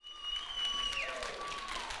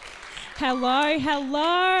Hello,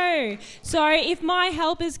 hello. So if my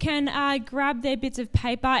helpers can grab their bits of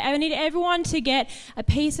paper, I need everyone to get a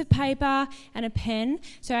piece of paper and a pen.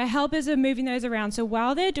 So our helpers are moving those around. So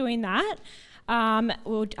while they're doing that,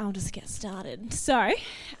 I'll just get started. So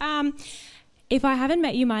if I haven't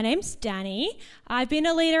met you, my name's Danny. I've been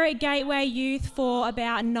a leader at Gateway Youth for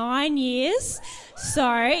about 9 years.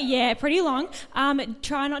 So, yeah, pretty long.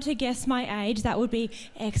 Try not to guess my age. That would be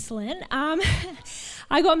excellent.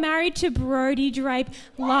 I got married to Brodie Drape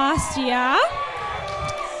last year.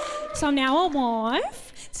 So I'm now a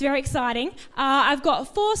wife. It's very exciting. I've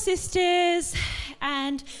got 4 sisters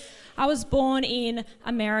and I was born in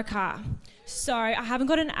America. So I haven't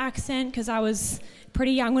got an accent because I was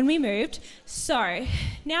pretty young when we moved. So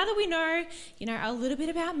now that we know, a little bit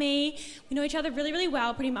about me, we know each other really, really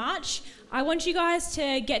well pretty much, I want you guys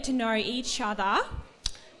to get to know each other.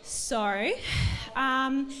 So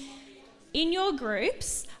in your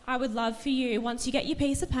groups, I would love for you, once you get your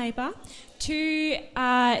piece of paper, to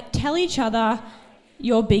tell each other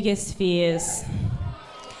your biggest fears.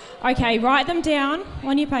 Okay, write them down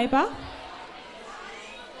on your paper.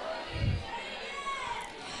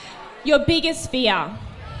 Your biggest fear,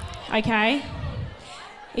 okay?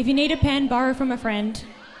 If you need a pen, borrow from a friend.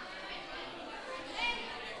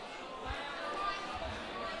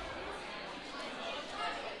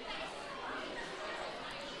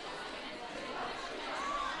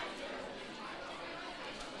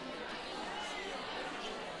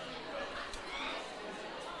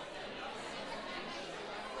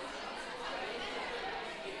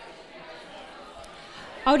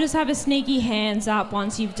 I'll just have a sneaky hands up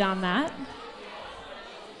once you've done that.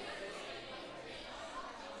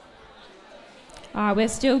 All right, we're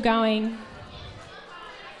still going.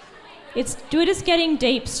 We're just getting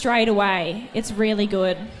deep straight away. It's really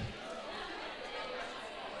good.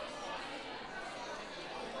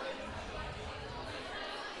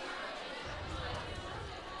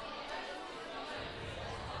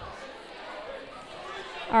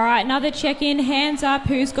 All right, another check-in. Hands up.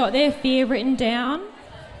 Who's got their fear written down?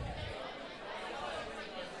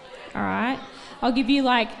 All right, I'll give you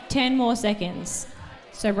 10 more seconds,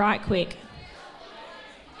 so write quick.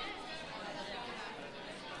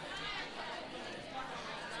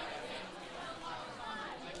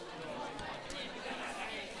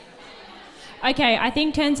 Okay, I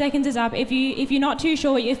think 10 seconds is up. If you're not too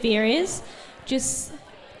sure what your fear is, just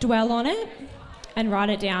dwell on it and write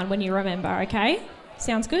it down when you remember, okay?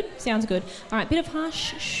 Sounds good? Sounds good. All right, bit of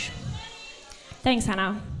hush. Shh. Thanks,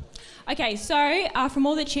 Hannah. Okay, so from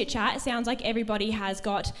all the chit-chat, it sounds like everybody has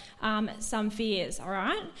got some fears, all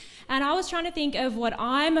right? And I was trying to think of what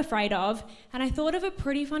I'm afraid of, and I thought of a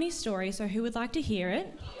pretty funny story, so who would like to hear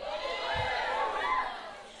it?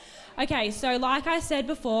 Okay, so like I said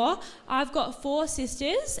before, I've got 4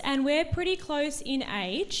 sisters, and we're pretty close in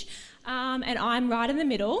age, and I'm right in the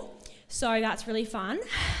middle, so that's really fun.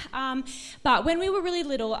 But when we were really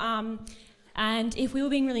little, and if we were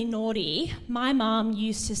being really naughty, my mum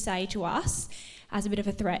used to say to us, as a bit of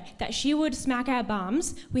a threat, that she would smack our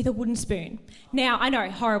bums with a wooden spoon. Now, I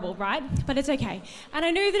know, horrible, right? But it's okay. And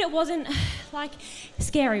I knew that it wasn't,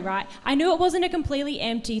 scary, right? I knew it wasn't a completely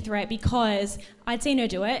empty threat because I'd seen her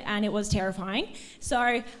do it and it was terrifying.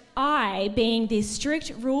 So I, being this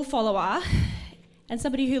strict rule follower and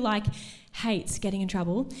somebody who, hates getting in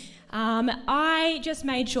trouble, I just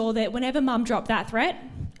made sure that whenever Mum dropped that threat,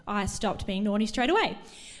 I stopped being naughty straight away.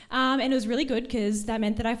 And it was really good because that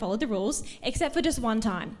meant that I followed the rules, except for just one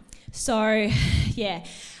time. So, yeah,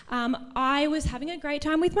 I was having a great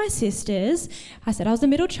time with my sisters. I said I was the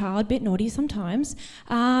middle child, bit naughty sometimes.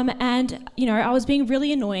 And, I was being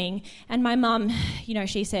really annoying. And my mum,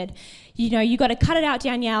 she said, you got to cut it out,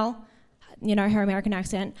 Danielle. Her American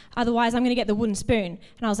accent, otherwise I'm going to get the wooden spoon.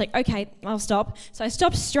 And I was like, okay, I'll stop. So I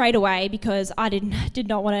stopped straight away because I did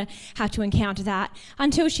not want to have to encounter that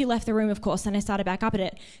until she left the room, of course, and I started back up at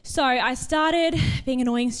it. So I started being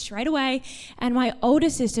annoying straight away, and my older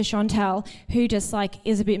sister, Chantel, who just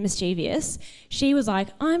is a bit mischievous, she was like,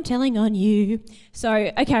 I'm telling on you. So,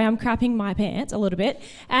 okay, I'm crapping my pants a little bit,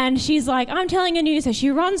 and she's like, I'm telling on you. So she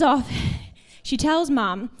runs off, she tells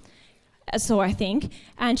Mum, so I think,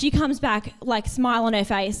 and she comes back, smile on her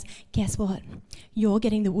face, guess what? You're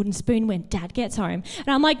getting the wooden spoon when Dad gets home. And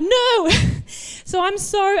I'm like, no! So I'm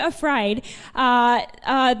so afraid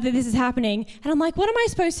that this is happening. And I'm like, what am I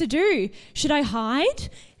supposed to do? Should I hide?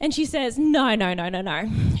 And she says, no.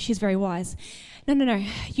 She's very wise. No.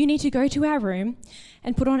 You need to go to our room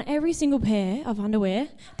and put on every single pair of underwear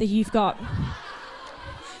that you've got.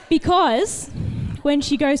 Because when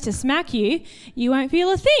she goes to smack you, you won't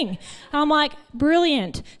feel a thing. I'm like,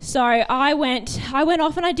 brilliant. So I went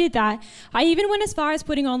off and I did that. I even went as far as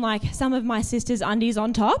putting on like some of my sister's undies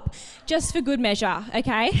on top, just for good measure,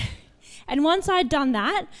 okay? And once I'd done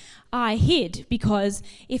that, I hid, because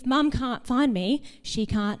if mum can't find me, she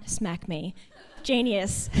can't smack me.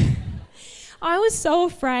 Genius. I was so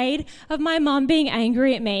afraid of my mum being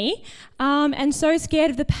angry at me, and so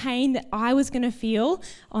scared of the pain that I was going to feel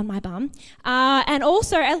on my bum, and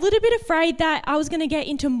also a little bit afraid that I was going to get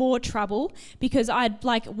into more trouble because I'd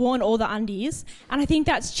like worn all the undies, and I think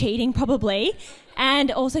that's cheating probably,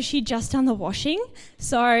 and also she'd just done the washing,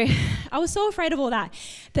 so I was so afraid of all that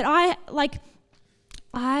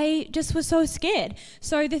I just was so scared.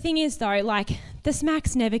 So the thing is though, like, the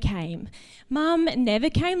smacks never came. Mum never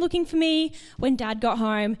came looking for me when Dad got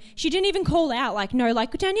home. She didn't even call out,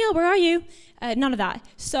 Danielle, where are you? None of that.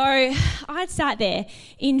 So I'd sat there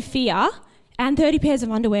in fear and 30 pairs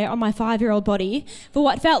of underwear on my 5-year-old body for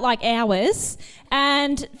what felt like hours,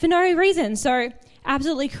 and for no reason. So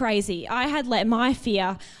absolutely crazy. I had let my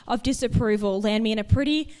fear of disapproval land me in a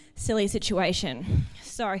pretty silly situation.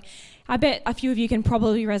 So I bet a few of you can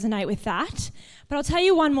probably resonate with that. But I'll tell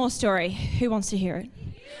you one more story. Who wants to hear it?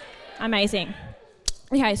 Amazing.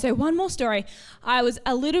 Okay, so one more story. I was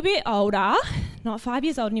a little bit older, not 5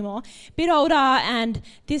 years old anymore, a bit older, and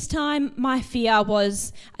this time my fear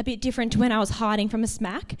was a bit different to when I was hiding from a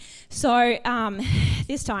smack. So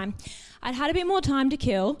this time I'd had a bit more time to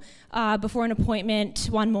kill before an appointment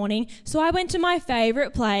one morning. So I went to my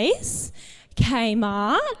favourite place,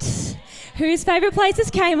 Kmart. Whose favourite place is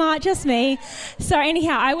Kmart? Just me. So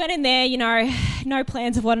anyhow, I went in there, no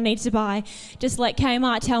plans of what I needed to buy. Just let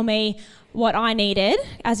Kmart tell me what I needed,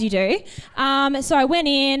 as you do. So I went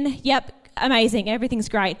in, yep, amazing, everything's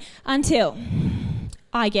great, until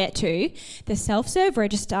I get to the self-serve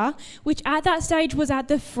register, which at that stage was at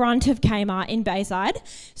the front of Kmart in Bayside.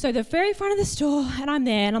 So the very front of the store, and I'm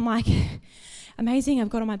there, and I'm like, amazing, I've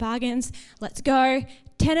got all my bargains, let's go.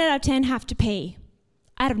 10 out of 10 have to pee.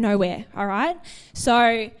 Out of nowhere, all right?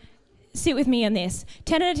 So sit with me on this.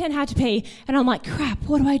 10 out of 10 had to pee, and I'm like, crap,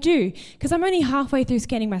 what do I do? Because I'm only halfway through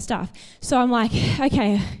scanning my stuff. So I'm like,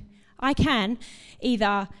 okay, I can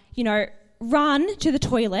either, run to the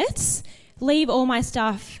toilets, leave all my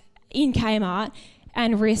stuff in Kmart,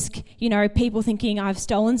 and risk, people thinking I've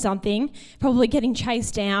stolen something, probably getting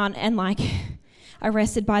chased down and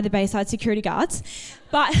arrested by the Bayside security guards.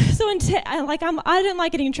 But I don't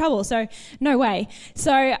like getting in trouble, so no way.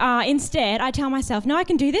 So instead, I tell myself, no, I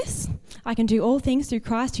can do this. I can do all things through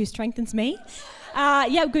Christ who strengthens me.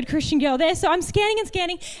 Good Christian girl there. So I'm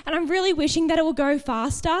scanning, and I'm really wishing that it will go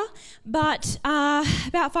faster. But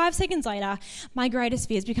about 5 seconds later, my greatest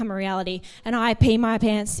fears become a reality, and I pee my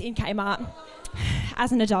pants in Kmart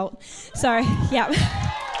as an adult. So, yeah.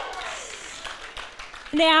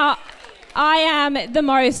 Now, I am the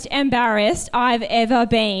most embarrassed I've ever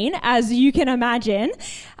been, as you can imagine,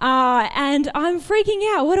 and I'm freaking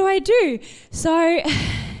out. What do I do? So,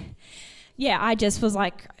 yeah, I just was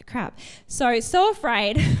like, crap. So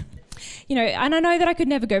afraid, and I know that I could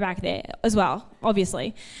never go back there as well,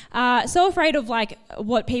 obviously. So afraid of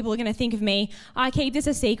what people are going to think of me. I keep this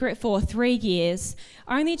a secret for 3 years,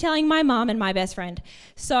 only telling my mum and my best friend.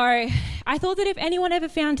 So I thought that if anyone ever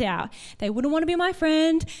found out, they wouldn't want to be my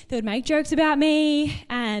friend, they would make jokes about me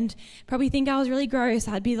and probably think I was really gross.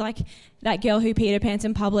 I'd be like that girl who peed her pants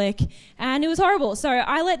in public, and it was horrible. So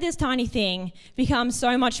I let this tiny thing become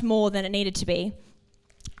so much more than it needed to be.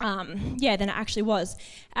 Than it actually was.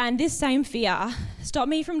 And this same fear stopped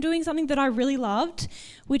me from doing something that I really loved,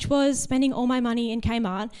 which was spending all my money in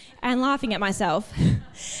Kmart and laughing at myself.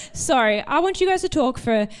 So I want you guys to talk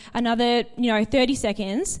for another, 30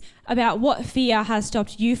 seconds about what fear has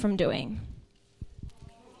stopped you from doing.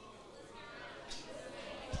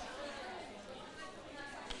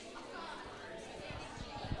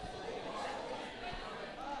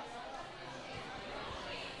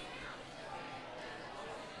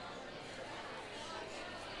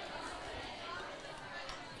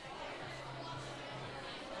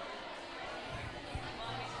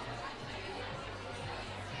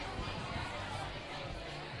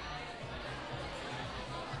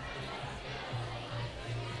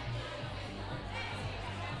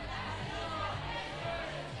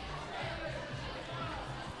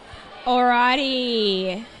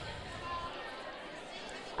 Alrighty.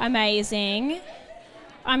 Amazing.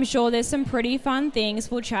 I'm sure there's some pretty fun things.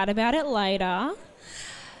 We'll chat about it later.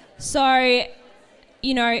 So,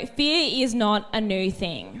 fear is not a new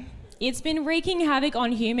thing. It's been wreaking havoc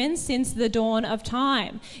on humans since the dawn of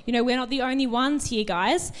time. We're not the only ones here,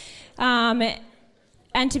 guys.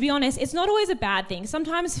 And to be honest, it's not always a bad thing.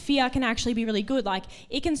 Sometimes fear can actually be really good. Like,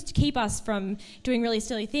 it can keep us from doing really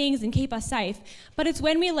silly things and keep us safe. But it's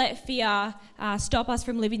when we let fear stop us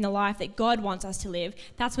from living the life that God wants us to live,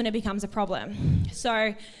 that's when it becomes a problem.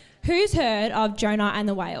 So, who's heard of Jonah and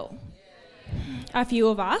the whale? A few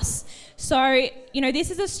of us. So,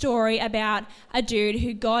 this is a story about a dude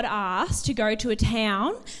who God asked to go to a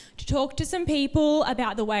town to talk to some people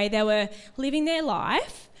about the way they were living their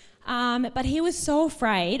life. But he was so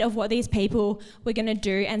afraid of what these people were going to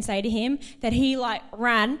do and say to him that he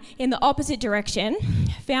ran in the opposite direction,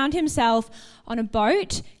 found himself on a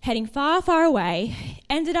boat heading far, far away,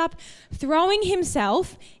 ended up throwing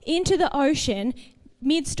himself into the ocean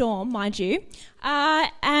mid-storm, mind you,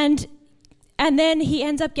 and then he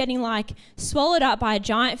ends up getting swallowed up by a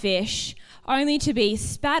giant fish, only to be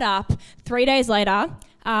spat up 3 days later,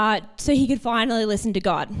 so he could finally listen to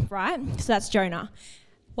God, right? So that's Jonah.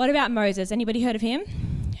 What about Moses? Anybody heard of him?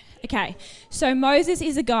 Okay, so Moses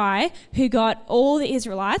is a guy who got all the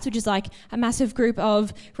Israelites, which is a massive group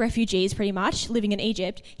of refugees pretty much living in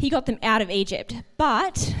Egypt. He got them out of Egypt.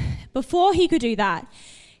 But before he could do that,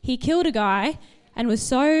 he killed a guy and was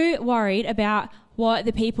so worried about what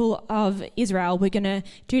the people of Israel were going to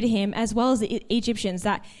do to him, as well as the Egyptians,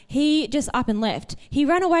 that he just up and left. He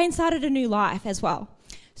ran away and started a new life as well.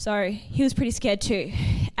 So he was pretty scared too.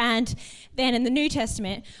 And then in the New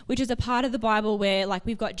Testament, which is a part of the Bible where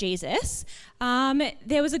we've got Jesus,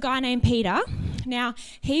 there was a guy named Peter. Now,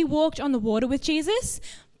 he walked on the water with Jesus,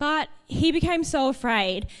 but he became so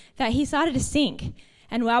afraid that he started to sink.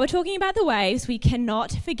 And while we're talking about the waves, we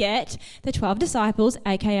cannot forget the 12 disciples,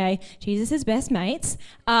 aka Jesus' best mates,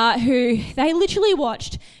 who they literally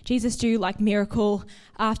watched Jesus do miracle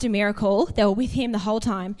after miracle. They were with him the whole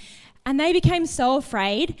time. And they became so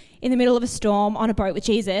afraid in the middle of a storm on a boat with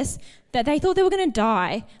Jesus that they thought they were going to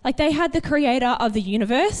die. They had the creator of the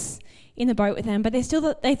universe in the boat with them, but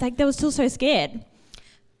they were still so scared.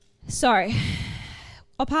 So,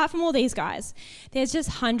 apart from all these guys, there's just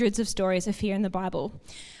hundreds of stories of fear in the Bible.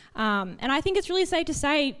 And I think it's really safe to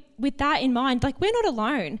say, with that in mind, we're not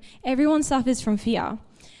alone. Everyone suffers from fear.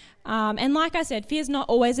 And like I said, fear is not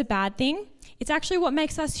always a bad thing. It's actually what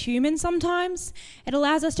makes us human sometimes. It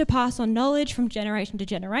allows us to pass on knowledge from generation to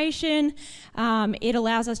generation. It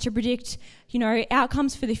allows us to predict,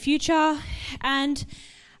 outcomes for the future. And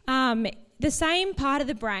the same part of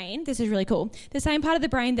the brain, this is really cool, the same part of the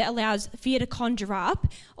brain that allows fear to conjure up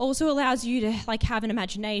also allows you to have an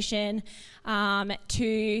imagination,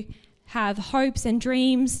 to have hopes and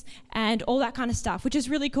dreams and all that kind of stuff, which is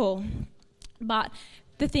really cool. But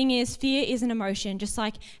the thing is, fear is an emotion, just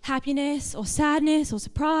like happiness or sadness or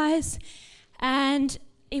surprise. And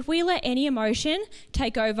if we let any emotion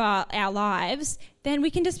take over our lives, then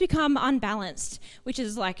we can just become unbalanced, which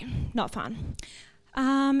is not fun.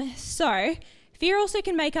 So fear also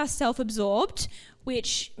can make us self-absorbed,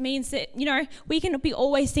 which means that, we can be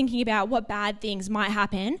always thinking about what bad things might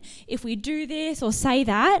happen if we do this or say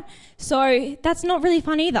that. So that's not really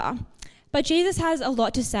fun either. But Jesus has a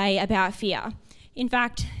lot to say about fear. In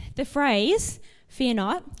fact, the phrase, fear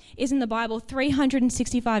not, is in the Bible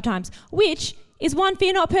 365 times, which is one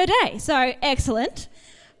fear not per day. So, excellent.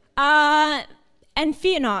 And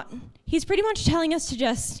fear not. He's pretty much telling us to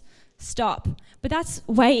just stop. But that's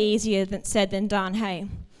way easier said than done, hey?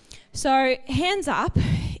 So, hands up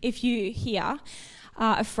if you here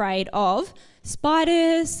are afraid of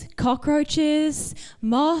spiders, cockroaches,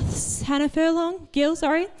 moths, Hannah Furlong, Gil,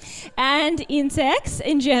 sorry, and insects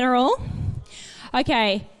in general.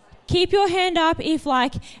 Okay, keep your hand up if,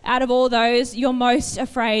 out of all those, you're most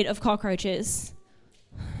afraid of cockroaches.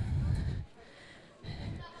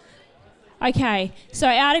 Okay, so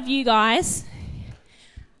out of you guys,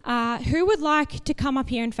 who would like to come up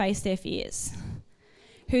here and face their fears?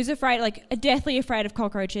 Who's afraid, deathly afraid of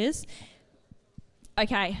cockroaches?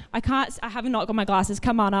 Okay, I have not got my glasses.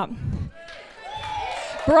 Come on up.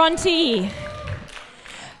 Bronte.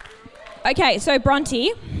 Okay, so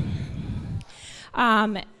Bronte,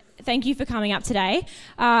 thank you for coming up today.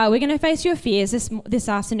 We're going to face your fears this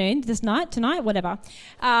afternoon, this night, tonight, whatever.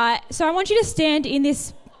 So I want you to stand in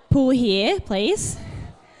this pool here, please.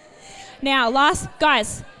 Now,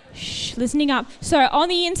 guys, listening up. So on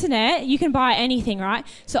the internet, you can buy anything, right?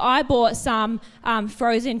 So I bought some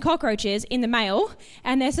frozen cockroaches in the mail,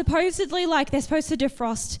 and they're supposedly they're supposed to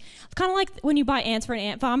defrost. It's kind of like when you buy ants for an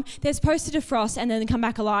ant farm. They're supposed to defrost and then come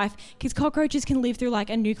back alive because cockroaches can live through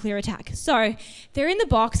a nuclear attack. So they're in the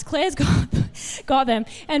box. Claire's got them.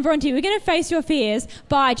 And Bronte, we're going to face your fears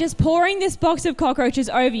by just pouring this box of cockroaches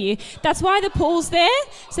over you. That's why the pool's there,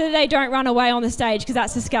 so that they don't run away on the stage, because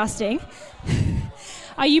that's disgusting.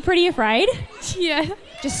 Are you pretty afraid? Yeah.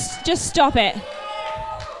 Just stop it.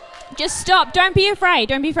 Just stop. Don't be afraid.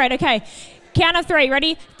 Don't be afraid. Okay. Count of 3.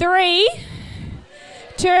 Ready? 3,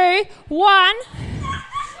 2, 1. Oh,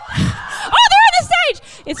 they're on the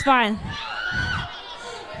stage. It's fine.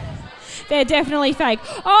 They're definitely fake.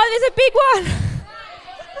 Oh, there's a big one.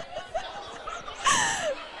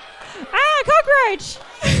 Cockroach.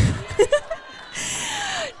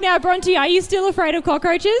 Now, Bronte, are you still afraid of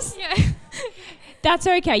cockroaches? Yeah. That's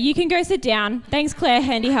okay. You can go sit down. Thanks, Claire,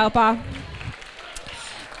 handy helper.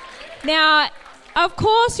 Now, of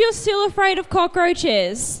course you're still afraid of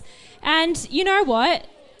cockroaches. And you know what?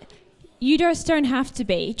 You just don't have to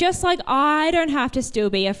be. Just like I don't have to still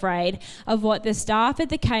be afraid of what the staff at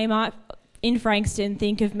the Kmart in Frankston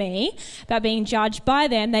think of me, about being judged by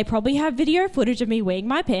them. They probably have video footage of me weeing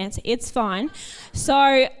my pants. It's fine. So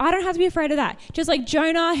I don't have to be afraid of that. Just like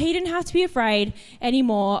Jonah, he didn't have to be afraid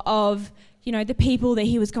anymore of, the people that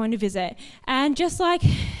he was going to visit. And just like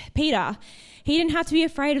Peter, he didn't have to be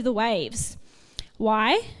afraid of the waves.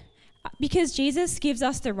 Why? Because Jesus gives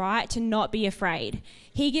us the right to not be afraid.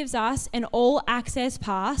 He gives us an all-access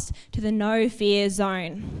pass to the no-fear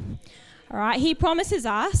zone. All right? He promises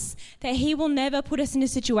us that he will never put us in a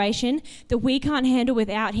situation that we can't handle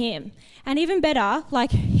without him. And even better,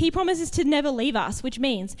 he promises to never leave us, which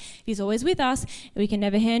means if he's always with us, we can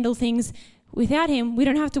never handle things without him. We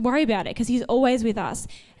don't have to worry about it because he's always with us.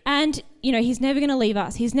 And, he's never going to leave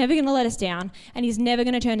us. He's never going to let us down, and he's never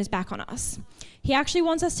going to turn his back on us. He actually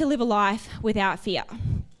wants us to live a life without fear.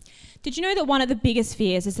 Did you know that one of the biggest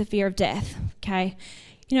fears is the fear of death? Okay.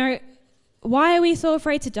 Why are we so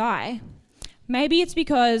afraid to die? Maybe it's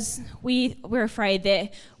because we're afraid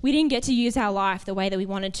that we didn't get to use our life the way that we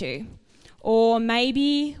wanted to. Or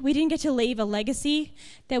maybe we didn't get to leave a legacy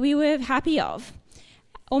that we were happy of.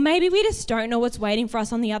 Or maybe we just don't know what's waiting for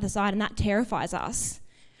us on the other side, and that terrifies us.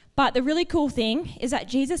 But the really cool thing is that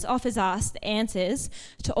Jesus offers us the answers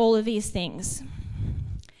to all of these things.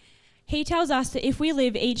 He tells us that if we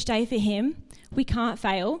live each day for him, we can't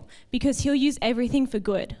fail because he'll use everything for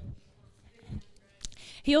good.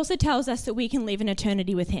 He also tells us that we can live in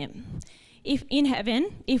eternity with him, if in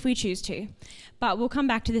heaven, if we choose to. But we'll come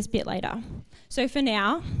back to this bit later. So for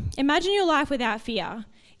now, imagine your life without fear.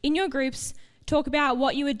 In your groups, talk about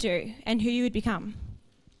what you would do and who you would become.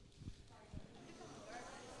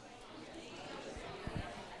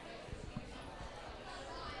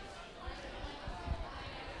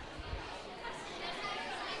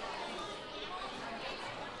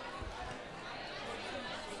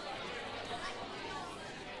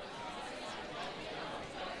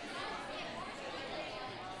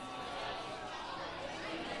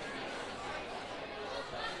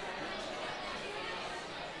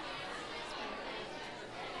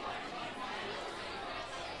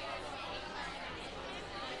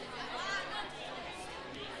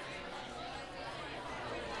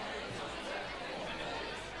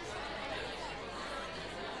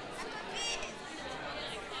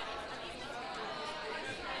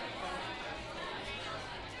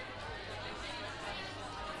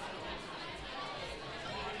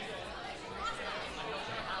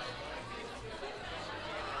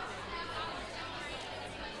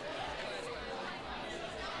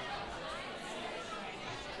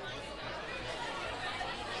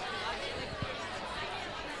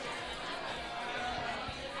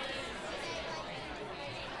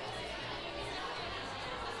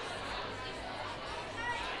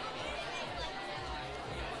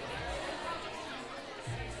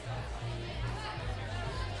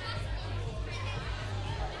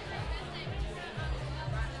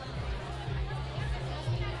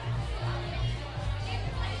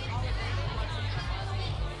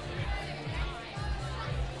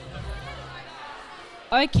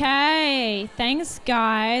 Okay, thanks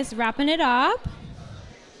guys. Wrapping it up.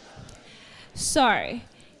 So,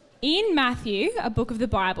 in Matthew, a book of the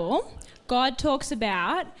Bible, God talks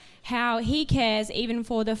about how he cares even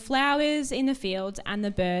for the flowers in the fields and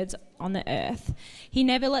the birds on the earth. He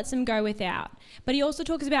never lets them go without. But he also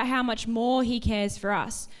talks about how much more he cares for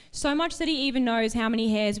us. So much that he even knows how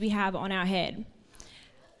many hairs we have on our head.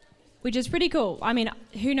 Which is pretty cool. I mean,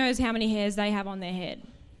 who knows how many hairs they have on their head?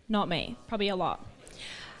 Not me. Probably a lot.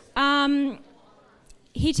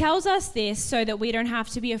 He tells us this so that we don't have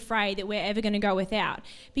to be afraid that we're ever going to go without,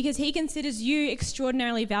 because he considers you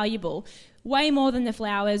extraordinarily valuable, way more than the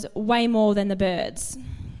flowers, way more than the birds.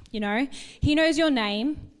 He knows your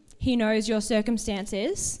name, he knows your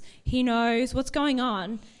circumstances, he knows what's going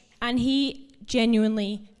on, and he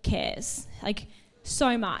genuinely cares,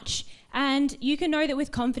 so much. And you can know that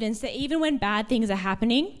with confidence that even when bad things are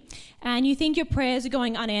happening and you think your prayers are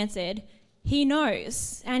going unanswered, He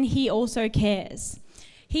knows, and he also cares.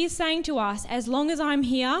 He's saying to us, as long as I'm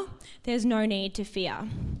here, there's no need to fear.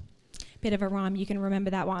 Bit of a rhyme, you can remember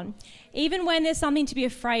that one. Even when there's something to be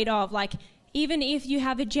afraid of, like even if you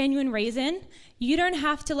have a genuine reason, you don't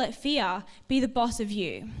have to let fear be the boss of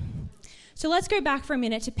you. So let's go back for a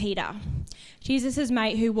minute to Peter, Jesus'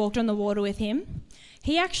 mate who walked on the water with him.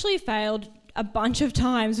 He actually failed a bunch of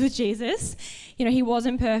times with Jesus. You know, he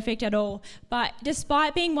wasn't perfect at all. But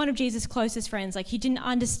despite being one of Jesus' closest friends, like he didn't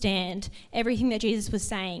understand everything that Jesus was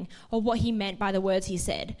saying or what he meant by the words he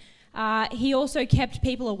said. He also kept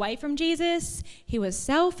people away from Jesus. He was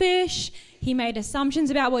selfish. He made assumptions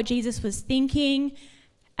about what Jesus was thinking.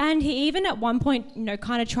 And he even at one point,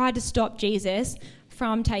 kind of tried to stop Jesus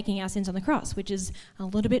from taking our sins on the cross, which is a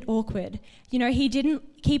little bit awkward. He didn't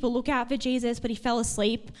keep a lookout for Jesus, but he fell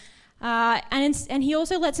asleep. And he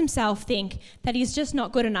also lets himself think that he's just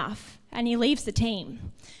not good enough, and he leaves the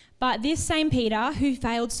team. But this same Peter, who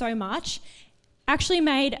failed so much, actually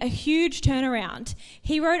made a huge turnaround.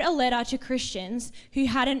 He wrote a letter to Christians who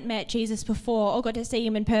hadn't met Jesus before or got to see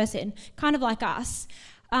him in person, kind of like us,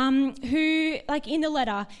 who, like in the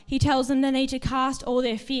letter, he tells them they need to cast all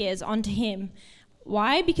their fears onto him.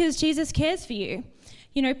 Why? Because Jesus cares for you.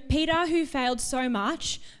 Peter, who failed so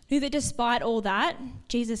much, knew that despite all that,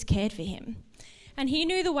 Jesus cared for him. And he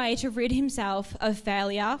knew the way to rid himself of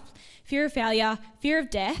failure, fear of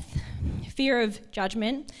death, fear of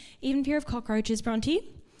judgment, even fear of cockroaches, Bronte,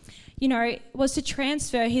 was to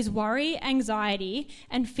transfer his worry, anxiety,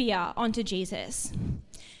 and fear onto Jesus.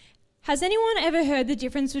 Has anyone ever heard the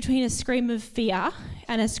difference between a scream of fear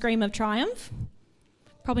and a scream of triumph?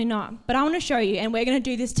 Probably not, but I want to show you, and we're going to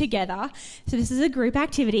do this together. So this is a group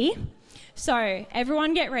activity. So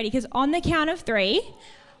everyone get ready, because on the count of 3,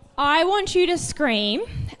 I want you to scream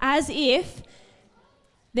as if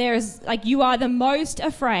you are the most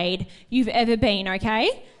afraid you've ever been,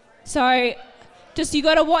 okay? So just you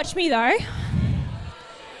got to watch me though.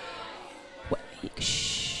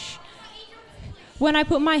 Shh. When I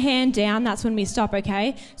put my hand down, that's when we stop,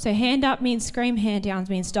 okay? So hand up means scream, hand down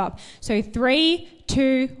means stop. So 3,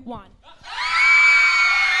 2, 1.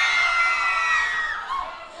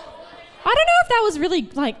 I don't know if that was really,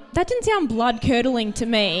 that didn't sound blood-curdling to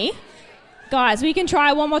me. Guys, we can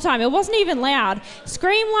try it one more time. It wasn't even loud.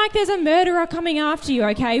 Scream like there's a murderer coming after you,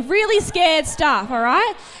 okay? Really scared stuff, all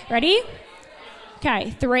right? Ready?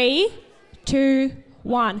 Okay, 3, 2,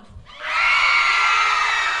 1.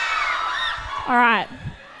 All right.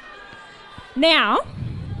 Now,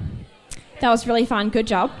 that was really fun. Good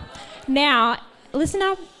job. Now, listen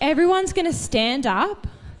up. Everyone's going to stand up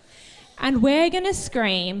and we're going to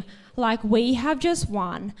scream like we have just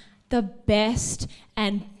won the best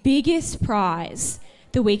and biggest prize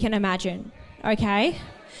that we can imagine. Okay?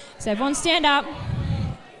 So everyone stand up.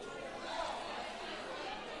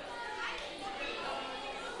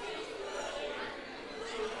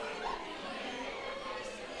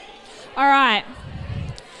 All right.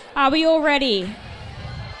 Are we all ready?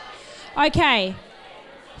 Okay.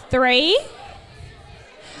 3.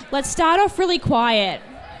 Let's start off really quiet.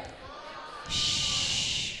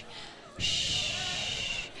 Shh.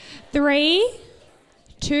 Shh. 3,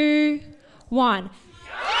 2, 1.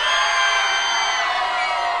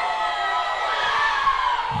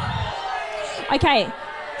 Okay.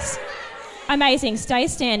 Amazing. Stay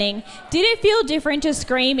standing. Did it feel different to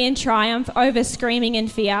scream in triumph over screaming in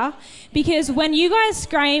fear? Because when you guys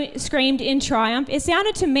screamed in triumph, it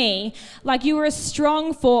sounded to me like you were a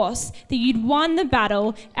strong force, that you'd won the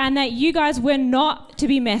battle, and that you guys were not to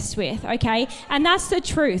be messed with, okay? And that's the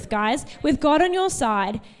truth, guys. With God on your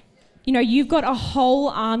side, you've got a whole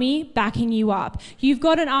army backing you up. You've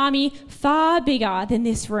got an army far bigger than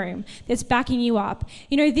this room that's backing you up.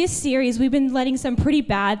 This series, we've been letting some pretty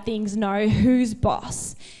bad things know who's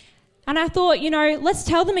boss. And I thought, let's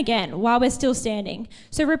tell them again while we're still standing.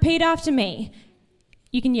 So repeat after me.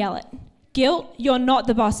 You can yell it. Guilt, you're not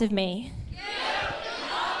the boss of me. Guilt, you're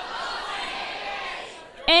not the boss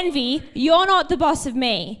of me. Envy, you're not the boss of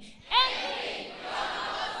me. Envy, you're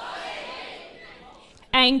not the boss of me.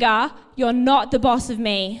 Anger, you're not the boss of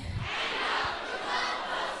me.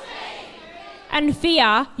 And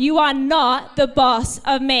fear, you are not the boss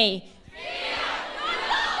of me.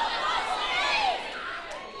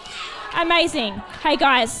 Amazing. Hey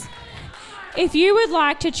guys, if you would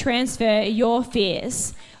like to transfer your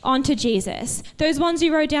fears onto Jesus, those ones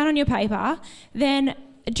you wrote down on your paper, then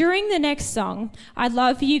during the next song, I'd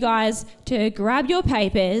love for you guys to grab your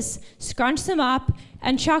papers, scrunch them up,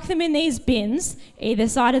 and chuck them in these bins either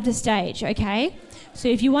side of the stage, okay? So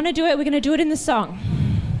if you want to do it, we're going to do it in the song.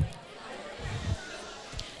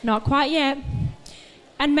 Not quite yet.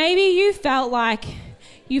 And maybe you felt like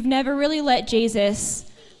you've never really let Jesus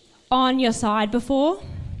on your side before,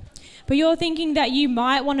 but you're thinking that you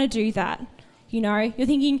might want to do that. You know, you're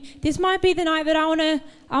thinking, this might be the night that I want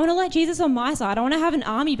to let Jesus on my side. I want to have an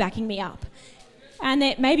army backing me up. And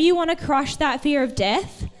that maybe you want to crush that fear of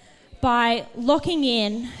death by locking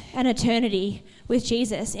in an eternity with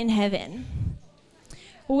Jesus in heaven.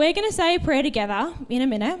 Well, we're going to say a prayer together in a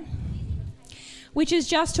minute, which is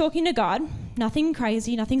just talking to God, nothing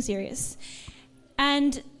crazy, nothing serious.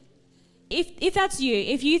 And if that's you,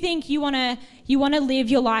 if you think you want to live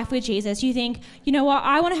your life with Jesus, you think, you know what,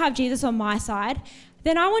 I want to have Jesus on my side,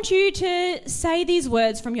 then I want you to say these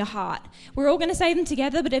words from your heart. We're all going to say them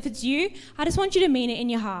together, but if it's you, I just want you to mean it in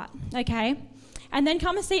your heart, okay? And then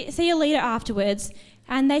come and see a leader afterwards,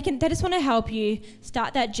 and they just want to help you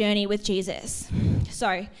start that journey with Jesus.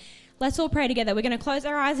 So let's all pray together. We're going to close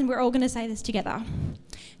our eyes and we're all going to say this together.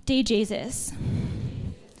 Dear Jesus,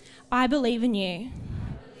 I believe in you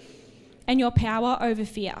and your power over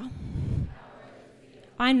fear.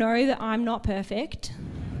 I know that I'm not perfect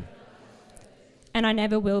and I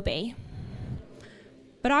never will be,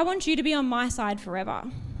 but I want you to be on my side forever.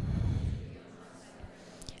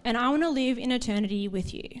 And I want to live in eternity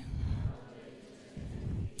with you.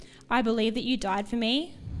 I believe that you died for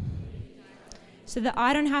me so that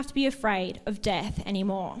I don't have to be afraid of death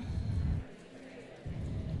anymore.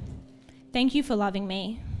 Thank you for loving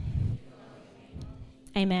me.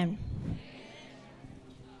 Amen.